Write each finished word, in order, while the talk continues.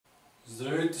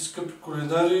Здравейте, скъпи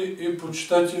кулинари и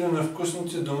почитатели на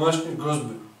вкусните домашни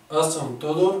гозби. Аз съм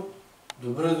Тодор.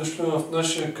 Добре дошли в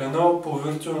нашия канал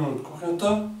Поверително от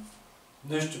кухнята.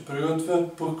 Днес ще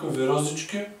приготвя пухкави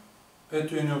розички.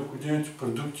 Ето и необходимите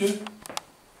продукти.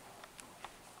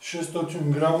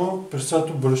 600 г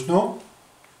пресято брашно,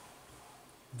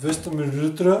 200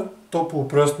 мл топло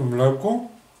прясно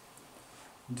мляко,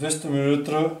 200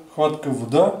 мл хладка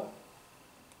вода,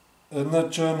 една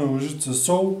чайна лъжица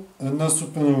сол, една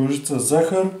супена лъжица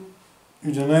захар,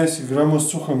 11 г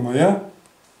суха мая,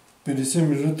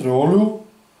 50 мл олио,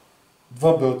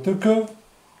 2 белтъка,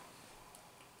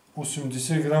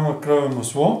 80 г краве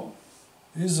масло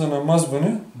и за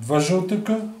намазване 2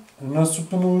 жълтъка, една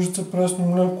супена лъжица прясно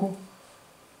мляко,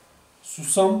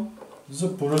 сусам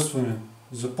за поръсване.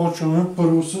 Започваме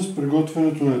първо с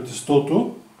приготвянето на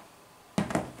тестото.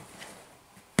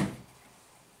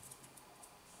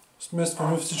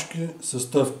 Смесваме всички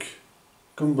съставки.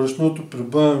 Към брашното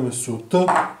прибавяме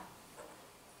солта,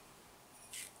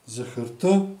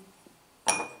 захарта,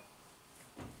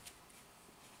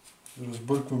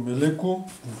 разбъркваме леко,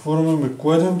 оформяме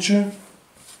кладенче.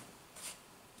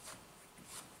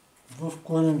 В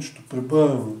кладенчето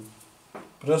прибавяме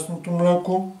прясното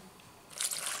мляко,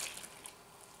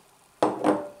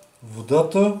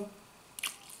 водата,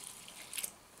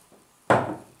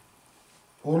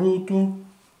 олиото,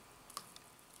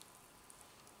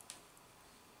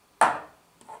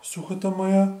 сухата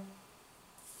мая,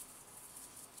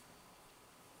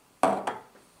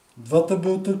 двата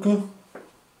белтъка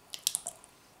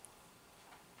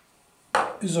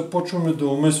и започваме да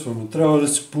умесваме. Трябва да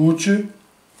се получи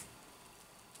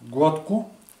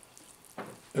гладко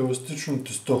еластично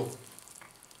тесто.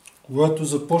 Когато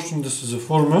започне да се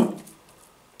заформя,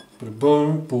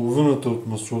 прибавяме половината от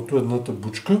маслото, едната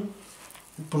бучка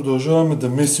и продължаваме да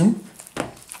месим.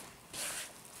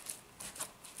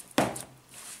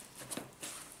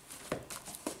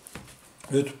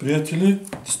 Ето, приятели,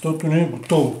 тестото ни е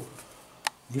готово.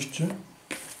 Вижте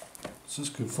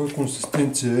с каква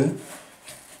консистенция е.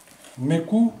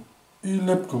 Меко и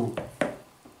лепкаво.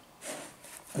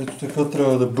 Ето така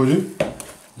трябва да бъде,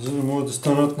 за да могат да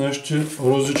станат нашите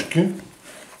розички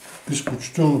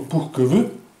изключително пухкави.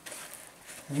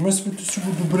 Вмесвайте си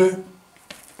го добре.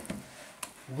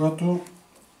 Когато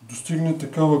достигне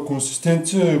такава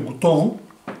консистенция, е готово.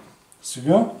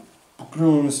 Сега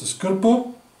покриваме с кърпа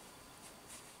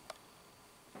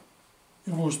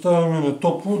и го оставяме на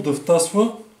топло да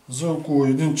втасва за около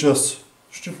 1 час.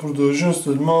 Ще продължим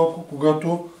след малко,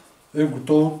 когато е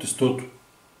готово тестото.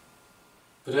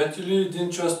 Приятели, 1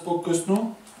 час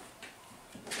по-късно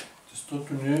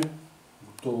тестото ни е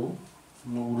готово,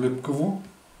 много лепкаво.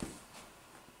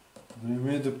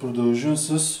 Време е да продължим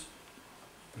с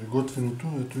приготвянето.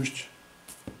 Ето вижте.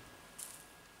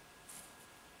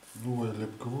 Много е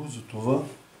лепкаво, затова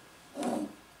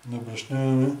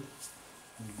набрашняваме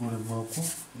отгоре малко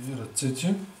и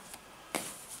ръцете.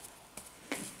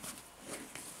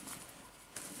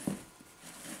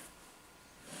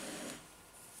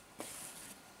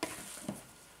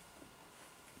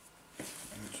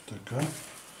 Ето така.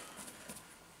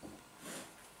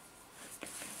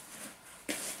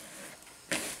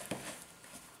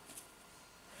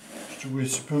 Ще го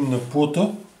изсипим на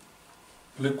плота,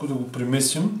 леко да го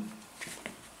примесим.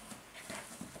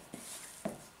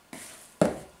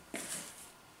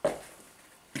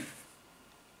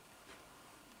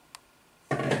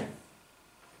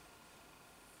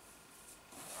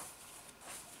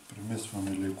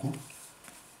 Примесваме леко.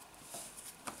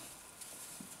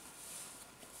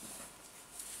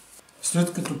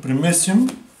 След като примесим,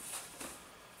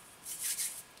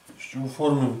 ще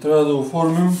оформим. Трябва да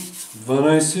оформим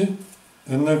 12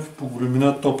 еднакви по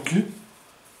големина топки.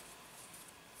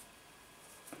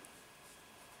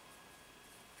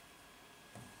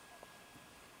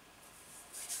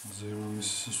 Заемаме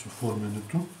се с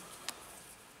оформянето.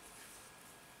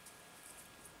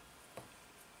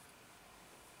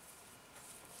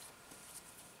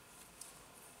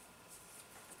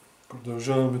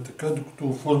 Продължаваме така, докато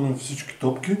оформим всички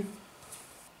топки.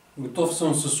 Готов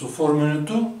съм с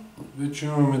оформянето. Вече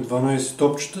имаме 12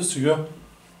 топчета. Сега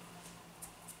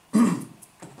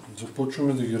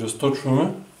започваме да ги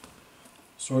разточваме.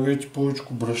 Слагайте повече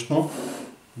брашно,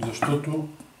 защото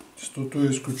тестото е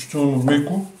изключително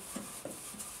меко,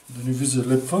 да не ви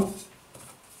залепва.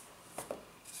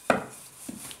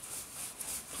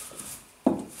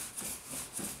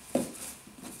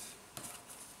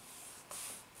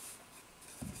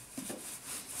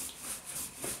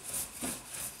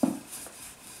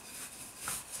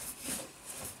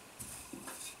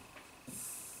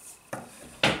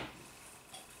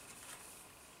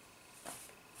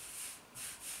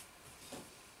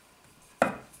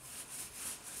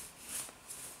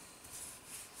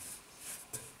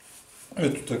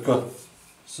 Ето така.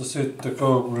 С ето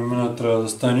такава големина трябва да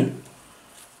стане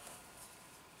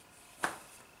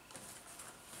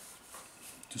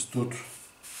тестото.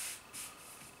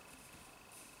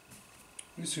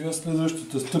 И сега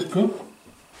следващата стъпка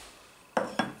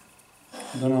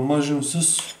да намажем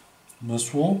с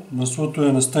масло. Маслото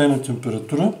е на стайна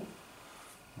температура.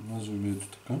 Намазваме ето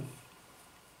така.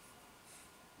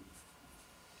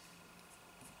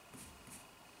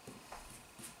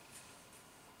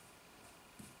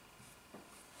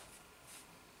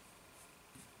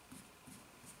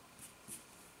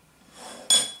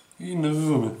 И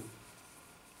навиваме.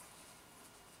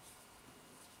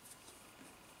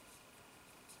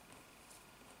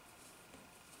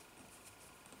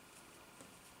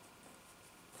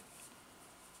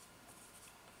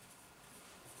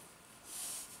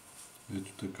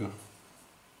 Ето така.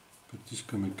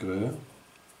 Притискаме края.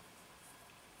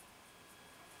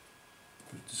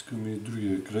 Притискаме и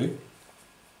другия край.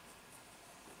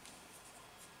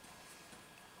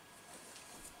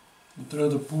 И трябва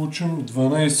да получим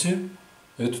 12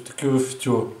 ето такива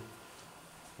фитила.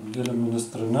 Отделяме на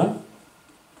страна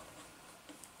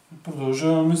и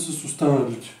продължаваме с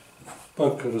останалите.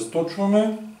 Пак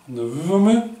разточваме,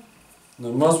 навиваме,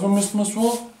 намазваме с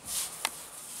масло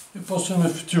и после на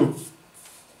фитил.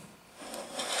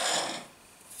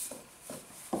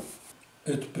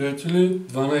 Ето, приятели,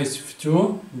 12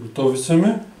 фитила, готови са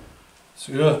ми.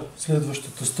 Сега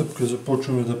следващата стъпка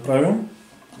започваме да правим.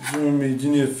 Взимаме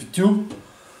единия фитил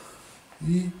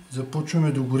и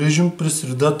започваме да го режем през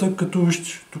средата, като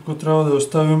вижте, тук трябва да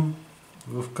оставим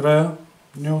в края,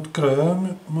 не от края, ами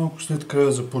малко след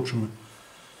края започваме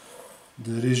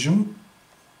да режем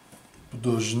по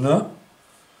дължина.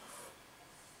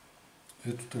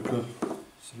 Ето така,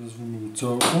 срязваме го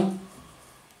цялото.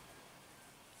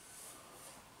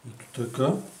 Ето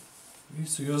така. И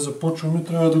сега започваме,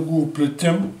 трябва да го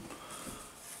оплетем.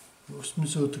 В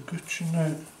смисъл такъв, че не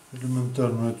е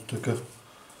елементарно. Ето така.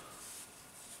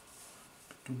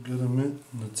 Като гледаме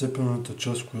нацепената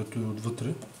част, която е отвътре.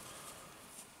 В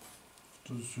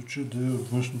този случай да е от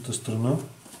външната страна,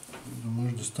 да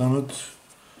може да станат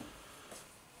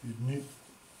едни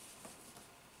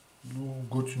много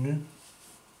готини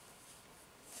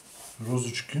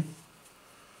розички.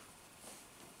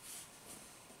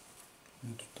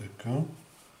 Ето така.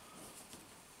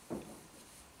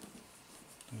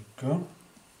 Така.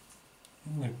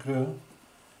 И накрая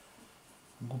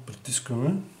го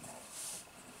притискаме.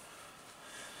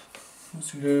 И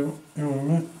сега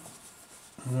имаме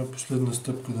една последна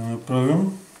стъпка да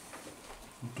направим.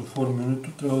 От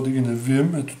оформянето трябва да ги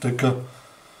навием ето така.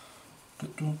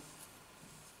 Като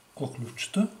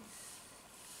охлювчета.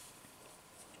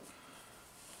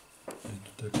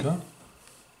 Ето така.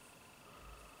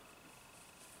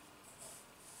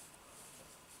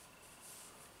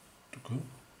 Тук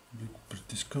леко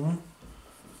притискаме.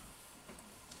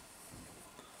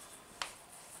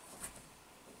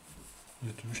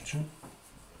 Ето вижте.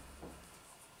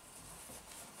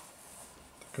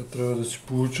 Така трябва да си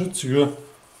получат. Сега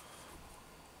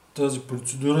тази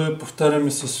процедура я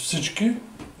повтаряме с всички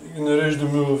и ги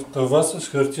нареждаме в тава с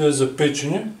хартия за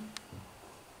печене.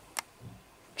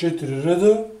 4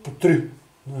 реда по 3.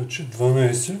 Значи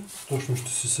 12. Точно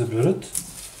ще се съберат.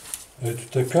 Ето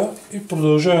така. И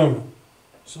продължаваме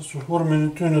с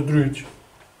оформянето и на другите.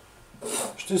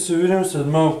 Ще се видим след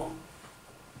малко.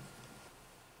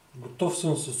 Готов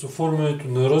съм с оформянето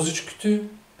на розичките.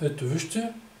 Ето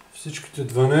вижте. Всичките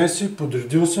 12.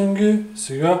 Подредил съм ги.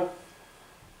 Сега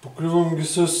покривам ги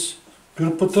с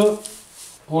кърпата.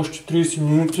 Още 30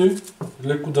 минути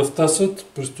леко да втасат.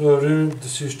 През това време да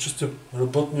се изчистя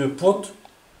работния плод.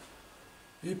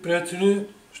 И, приятели,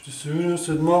 ще се видим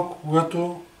след малко,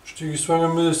 когато ще ги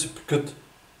слагаме да се пекат.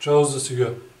 Чао за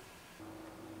сега.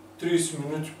 30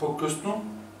 минути по-късно.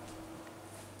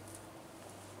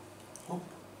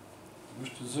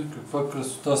 Вижте за каква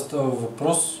красота става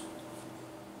въпрос.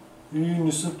 И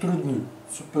не са трудни.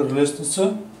 Супер лесни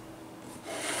са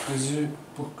тези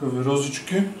пухкави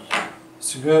розички.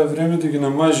 Сега е време да ги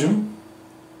намажем.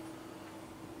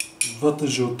 Двата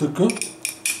жълтъка.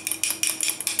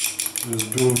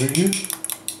 Раздуваме ги.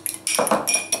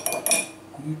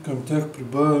 И към тях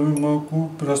прибавяме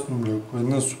малко прясно мляко.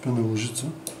 Една супена лъжица.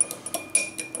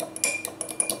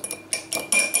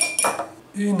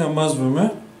 И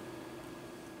намазваме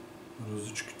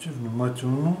розичките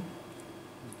внимателно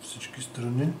от всички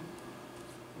страни,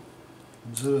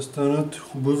 за да станат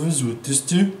хубави,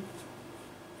 златисти.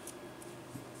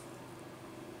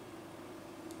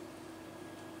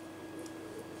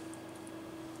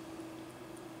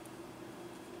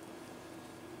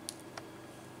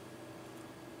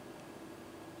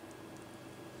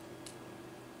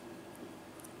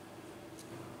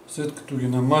 След като ги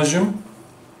намажем,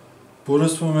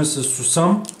 поръсваме с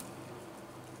сусам.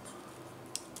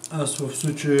 Аз в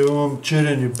случая имам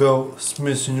черен и бял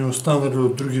смесени, останали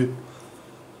от други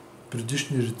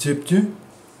предишни рецепти.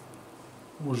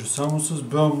 Може само с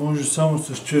бял, може само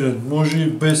с черен, може и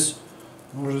без.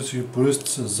 Може да си ги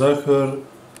поръсте с захар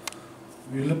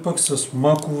или пък с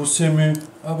маково семе,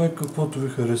 каквото ви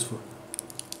харесва.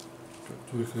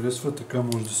 Както ви харесва, така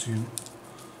може да си ги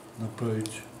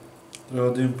направите.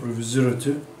 Трябва да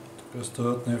импровизирате, така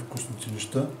стават най-вкусните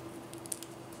неща.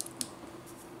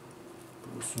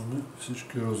 Просваме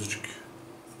всички розички.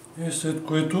 И след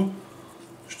което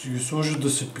ще ги сложа да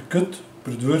се пекат.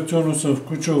 Предварително съм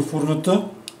включил фурната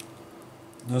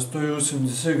на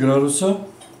 180 градуса,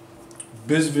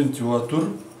 без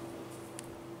вентилатор.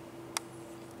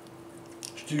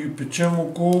 Ще ги печем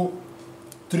около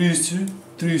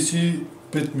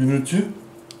 30-35 минути,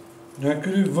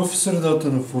 някъде в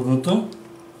средата на фурната.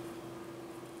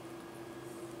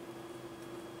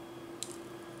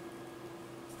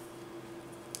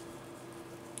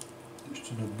 Те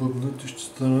ще набъбнат и ще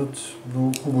станат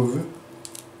много хубави.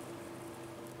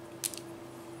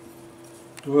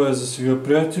 Това е за сега,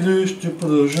 приятели. Ще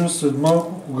продължим след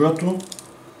малко, когато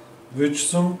вече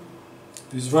съм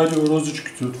извадил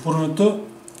розичките от фурната,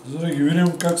 за да ги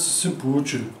видим как са се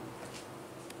получили.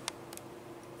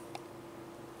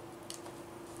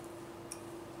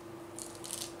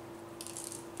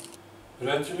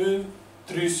 Приятели,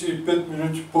 35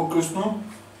 минути по-късно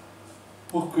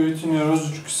пухкавите ни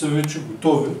розички са вече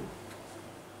готови.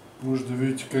 Може да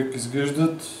видите как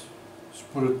изглеждат.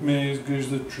 Според мен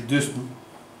изглеждат чудесно.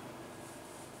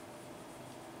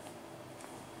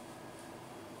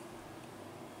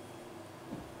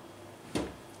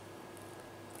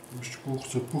 Вижте колко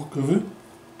са пухкави.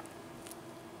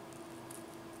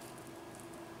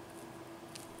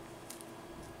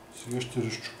 Сега ще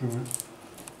разчупим,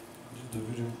 за да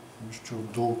видим вижте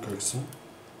отдолу как са.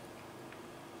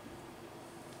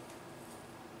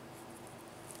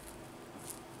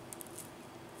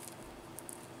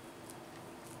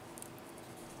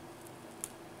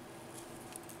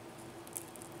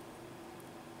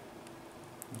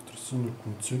 Вътре са на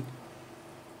конци.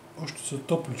 Още са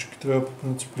топлички, трябва по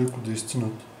принцип леко да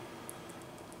изтинат.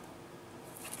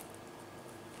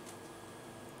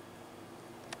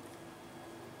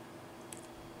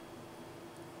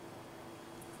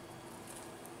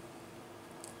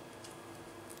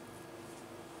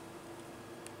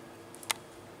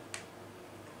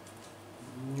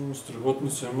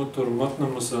 Страхотно се имат аромат на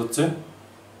маслце.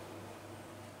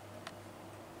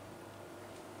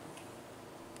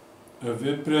 А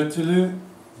вие, приятели,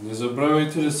 не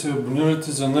забравяйте да се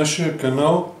абонирате за нашия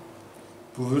канал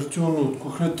Поверително от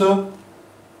кухнята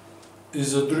и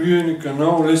за другия ни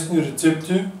канал Лесни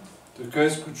рецепти. Така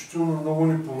изключително много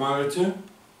ни помагате.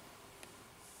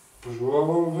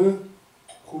 Пожелавам ви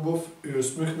хубав и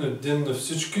усмихнат ден на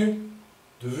всички.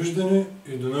 Довиждане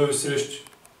и до нови срещи!